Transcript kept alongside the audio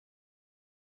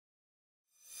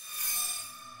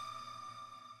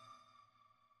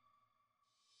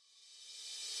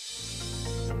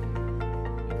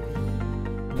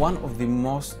one of the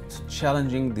most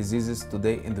challenging diseases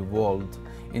today in the world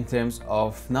in terms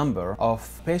of number of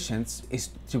patients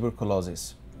is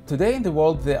tuberculosis. Today in the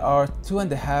world there are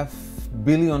 2.5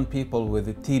 billion people with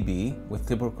TB, with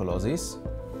tuberculosis.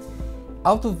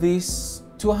 Out of these,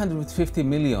 250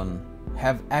 million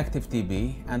have active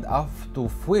TB, and out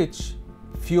of which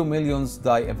few millions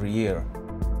die every year.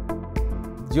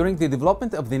 During the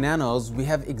development of the nanos, we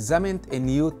have examined a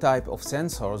new type of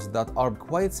sensors that are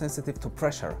quite sensitive to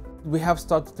pressure. We have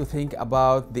started to think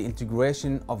about the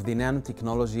integration of the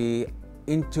nanotechnology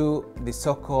into the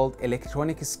so-called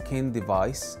electronic skin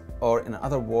device, or in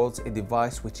other words, a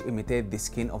device which imitates the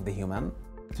skin of the human.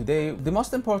 Today, the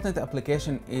most important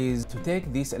application is to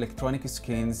take these electronic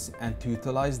skins and to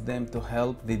utilize them to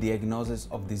help the diagnosis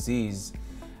of disease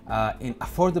in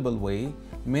affordable way,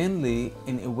 mainly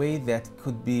in a way that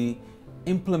could be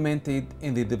implemented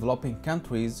in the developing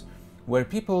countries where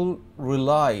people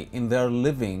rely in their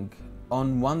living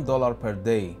on $1 per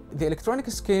day. The electronic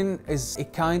skin is a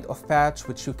kind of patch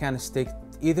which you can stick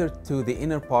either to the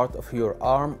inner part of your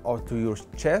arm or to your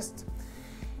chest,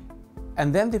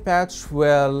 and then the patch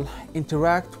will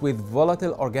interact with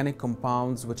volatile organic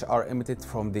compounds which are emitted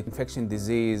from the infection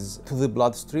disease to the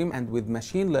bloodstream, and with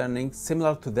machine learning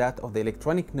similar to that of the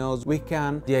electronic nose, we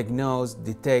can diagnose,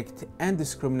 detect, and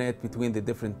discriminate between the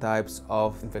different types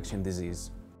of infection disease.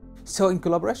 So in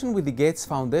collaboration with the Gates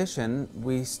Foundation,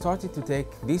 we started to take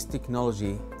this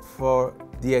technology for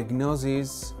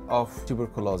diagnosis of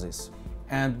tuberculosis.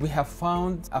 And we have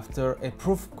found, after a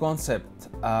proof of concept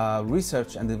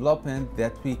research and development,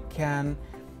 that we can,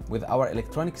 with our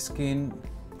electronic skin,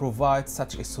 provide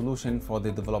such a solution for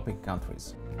the developing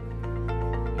countries.